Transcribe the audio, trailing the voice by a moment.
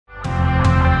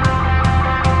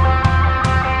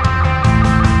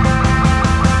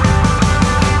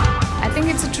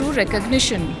true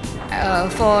recognition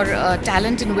for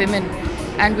talent in women,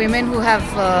 and women who have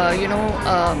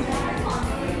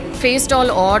faced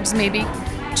all odds maybe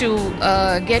to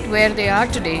get where they are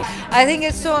today. I think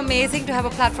it's so amazing to have a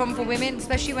platform for women,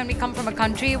 especially when we come from a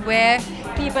country where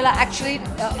people are actually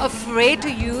afraid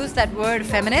to use that word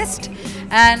feminist.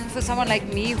 And for someone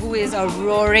like me who is a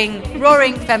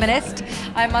roaring feminist,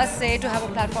 I must say to have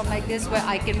a platform like this where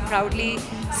I can proudly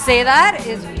say that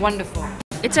is wonderful.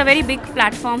 It's a very big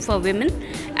platform for women,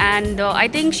 and I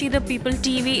think She the People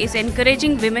TV is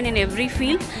encouraging women in every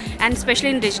field, and especially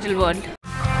in digital world.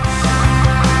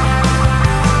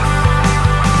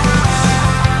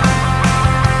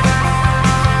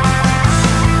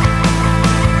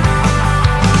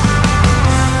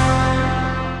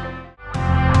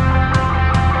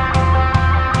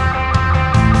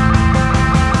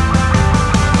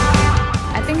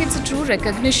 I think it's a true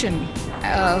recognition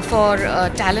for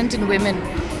talent in women,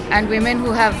 and women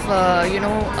who have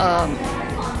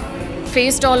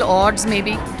faced all odds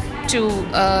maybe to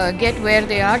get where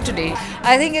they are today.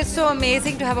 I think it's so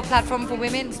amazing to have a platform for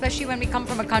women, especially when we come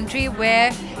from a country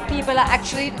where people are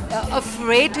actually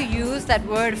afraid to use that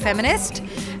word feminist.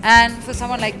 And for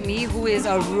someone like me who is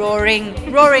a roaring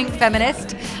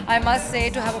feminist, I must say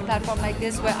to have a platform like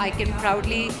this where I can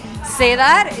proudly say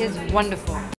that is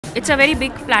wonderful. It's a very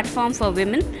big platform for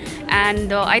women,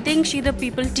 and I think She the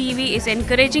People TV is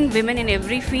encouraging women in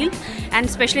every field, and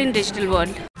especially in digital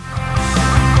world.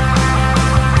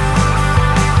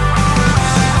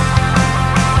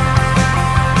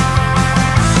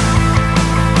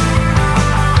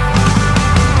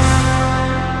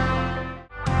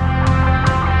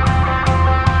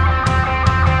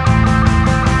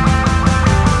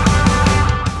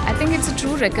 I think it's a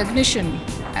true recognition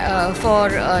for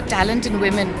talent in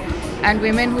women, and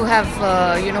women who have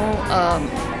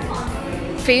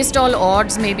faced all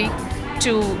odds maybe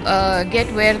to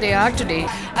get where they are today.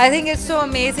 I think it's so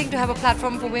amazing to have a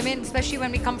platform for women, especially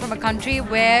when we come from a country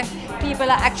where people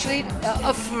are actually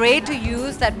afraid to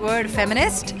use that word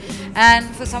feminist. And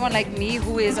for someone like me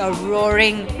who is a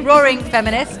roaring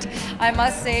feminist, I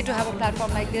must say to have a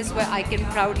platform like this where I can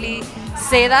proudly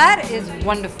say that is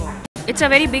wonderful. It's a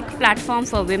very big platform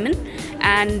for women,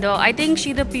 and I think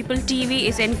She the People TV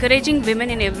is encouraging women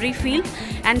in every field,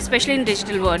 and especially in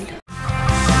digital world.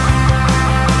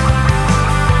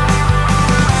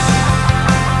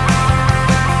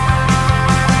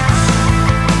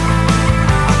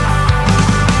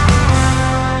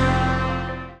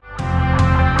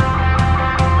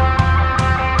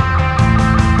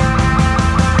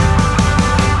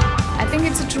 I think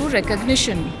it's a true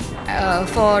recognition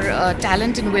for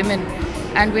talent in women,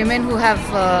 and women who have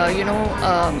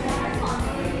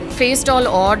faced all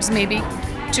odds maybe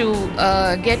to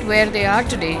get where they are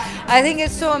today. I think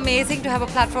it's so amazing to have a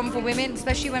platform for women,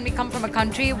 especially when we come from a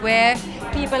country where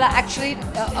people are actually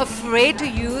afraid to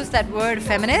use that word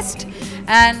feminist.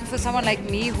 And for someone like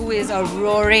me who is a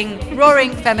roaring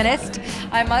feminist,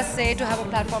 I must say to have a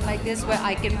platform like this where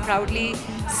I can proudly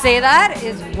say that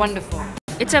is wonderful.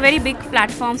 It's a very big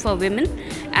platform for women,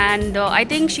 and I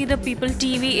think She the People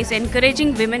TV is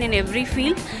encouraging women in every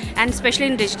field, and especially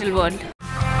in digital world.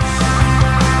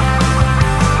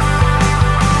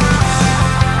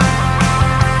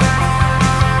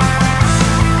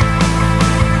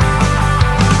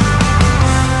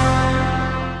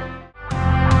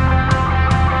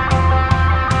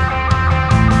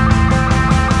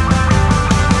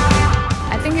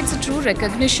 I think it's a true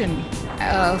recognition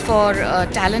for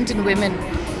talent in women,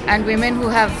 and women who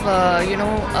have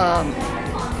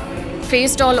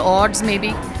faced all odds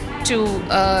maybe to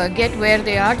get where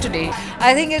they are today.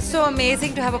 I think it's so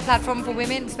amazing to have a platform for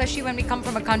women, especially when we come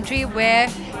from a country where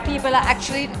people are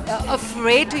actually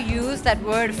afraid to use that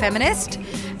word feminist.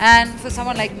 And for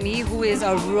someone like me who is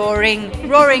a roaring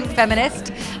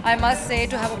feminist, I must say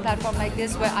to have a platform like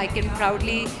this where I can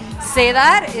proudly say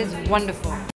that is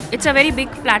wonderful. It's a very big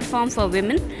platform for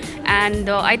women, and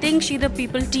I think She the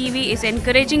People TV is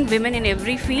encouraging women in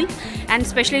every field, and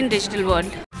especially in digital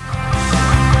world.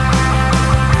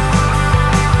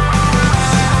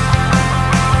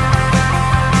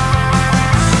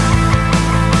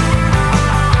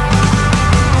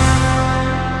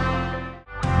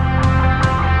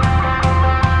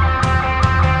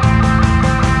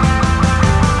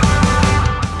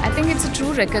 I think it's a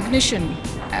true recognition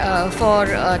for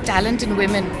talent in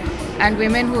women, and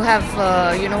women who have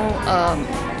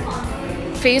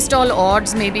faced all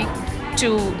odds maybe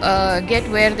to get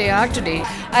where they are today.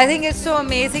 I think it's so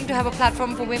amazing to have a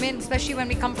platform for women, especially when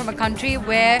we come from a country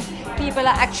where people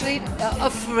are actually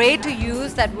afraid to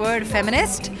use that word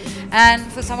feminist. And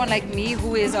for someone like me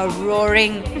who is a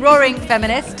roaring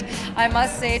feminist, I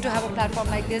must say to have a platform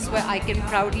like this where I can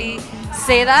proudly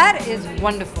say that is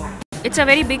wonderful. It's a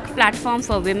very big platform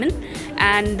for women,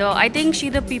 and I think She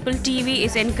the People TV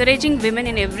is encouraging women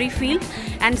in every field,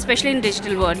 and especially in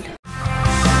digital world.